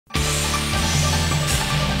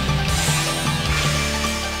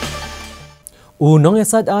Unong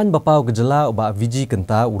esadaan bapau gejala uba Bah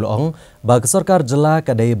Kynta ulong bag sarkar jela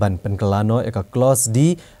kadai ban penkelano eka clause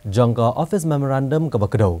di jangka Office Memorandum ke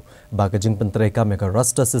bakedau bag jing pentereka meka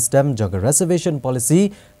Roster System jangka Reservation Policy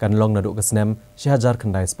kan long naduk kesnem syahajar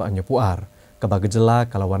kendai sepaknya puar ke bag gejala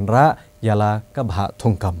kalawan ra yala ke Bah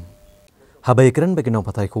Thungkam. Habai keren bagi nong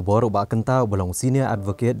patai kubor Bah Kynta belong senior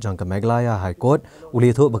advocate jangka Meghalaya High Court uli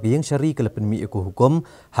itu bagi yang syari kelepen mi iku hukum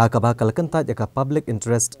ha ka bakal kentat jaka Public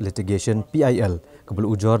Interest Litigation PIL kebel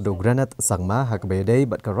ujor do granat sangma ha kebayadai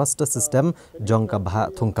bat ka Roster System jangka Bah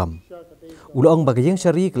Thungkam. Ulong bagi yang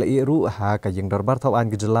syari kele iru ha ka yang darbar tawan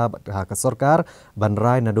gejala bat ha ka sarkar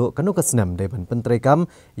banrai nado kanu kesnem dai ban pentrekam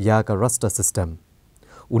ya ka Roster System.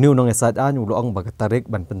 Uni unong esadaan ulong bagi tarik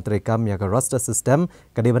ban pentrekam ya ke Roster System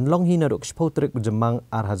kadai ban long hi naduk shpotrik bejemang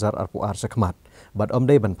hajar puar syakmat bat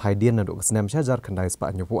omdai ban phaidien naduk kesnem syajar kendai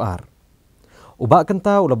sepaknya puar. Bah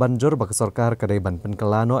Kynta ula banjur bagi sarkar kadai ban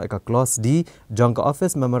penkelano eka clause di jangka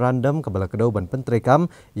Office Memorandum kebala kedau ban pentrekam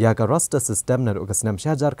ya ke Roster System naduk kesnem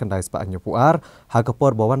syajar kendai sepaknya puar ha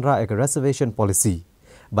kepor bawanra eka Reservation Policy.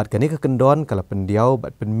 Bat kani kekendon kala pendiau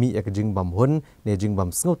bat penmi eka jing bam hun ne jing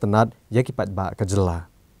bam sngau tenat ya kipat ba kejela.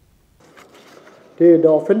 The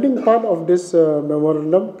offending part of this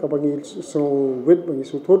memorandum kabangi so with bangi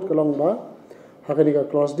suthut kalong ba hakani ka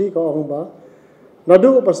clause di ka ong ba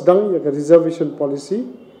nadu pasdang ya ka reservation policy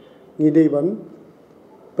ngidei ban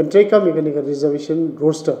pentreka mekani ka reservation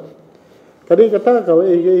roster kadi kata ka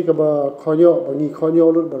e ka ba khonyo bangi khonyo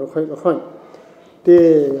lut ba khoi ka khoi te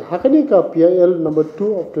hakani ka PIL number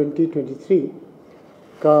 2 of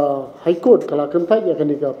 2023 ka high court kala kantai ya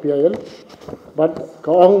kani ka PIL but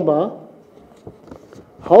ka ong ba.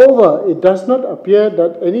 However, it does not appear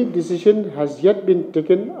that any decision has yet been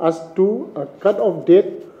taken as to a cut-off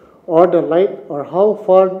date or the like or how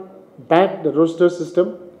far back the roster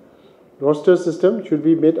system should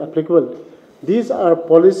be made applicable. These are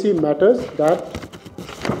policy matters that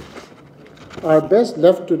are best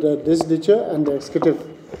left to the legislature and the executive,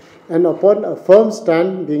 and upon a firm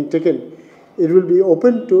stand being taken, it will be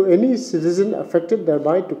open to any citizen affected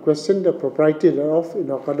thereby to question the propriety thereof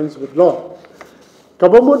in accordance with law.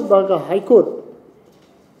 Kabamut baga High Court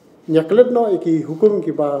nyaklet no iki hukum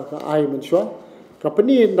ki ba ka ai menswa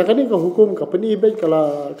kapani nakani ka hukum kapani be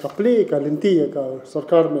kala kapli ka linti ka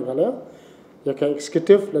sarkar Meghalaya ya ka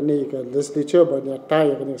executive lani ka legislature ba nya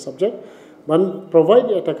tai ka ni subject ban provide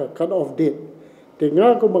ya ta ka cut off date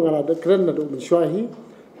tinga ko mangala da kren na do menswa hi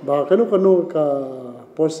ba kanu ka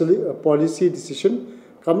policy decision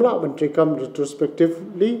kamla ban trekam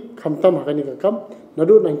retrospectively khamtam hakani ka kam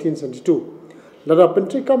nadu 1972 Lada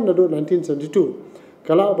pentrikam nado 1972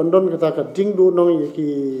 kala bandon kata ka dingdu nong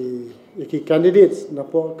yaki candidates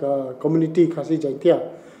napo ka community khasi jaitia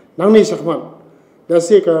nangni sakman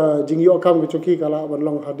dasi ka jingyo kam ke choki kala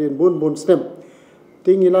banlong hadin bun stem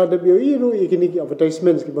tingila debio iru ikini ki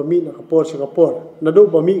advertisements ki bami na kapor nado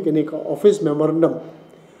bami kini ka Office Memorandum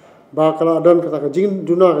ba kala don kata ka jing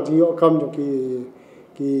duna ka jingyo kam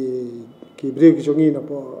ki break jongi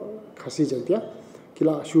napo khasi jaitia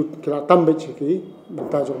kila shoot kila tambe cheki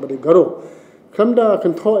banta jong bade garo khamda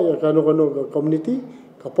kan tho ya kanu community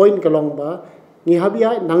ka point kalong ba ngi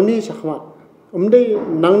habia nangni sakmat umdei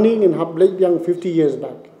nangni ngin hablai yang 50 years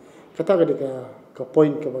back kata ka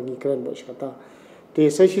point ka bangi kren ba kata te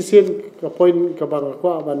sai sisen ka point ka bang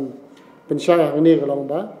kwa ban pensyai hang ni kalong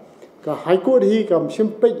ba ka high court hi kam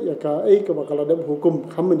simpai ya ka ka bakala dam hukum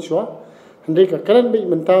khamun swa handai ka kren be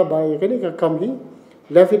menta ba ya kani ka kam hi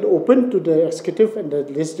left it open to the executive and the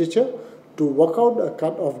legislature to work out a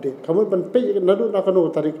cut-off date. Kamu ban pay nadu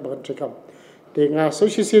nakano tarik bagan trekam. Tenga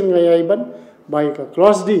association ngayai ban by ka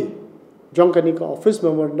clause D, jongkani ka Office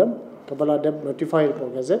Memorandum kabala deb notified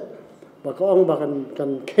po gazette. Baka ong bakan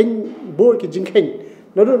kan ken bo ki jingken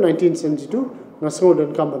nadu 1972 ngaso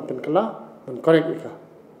dan kam ban kala ban correct ika.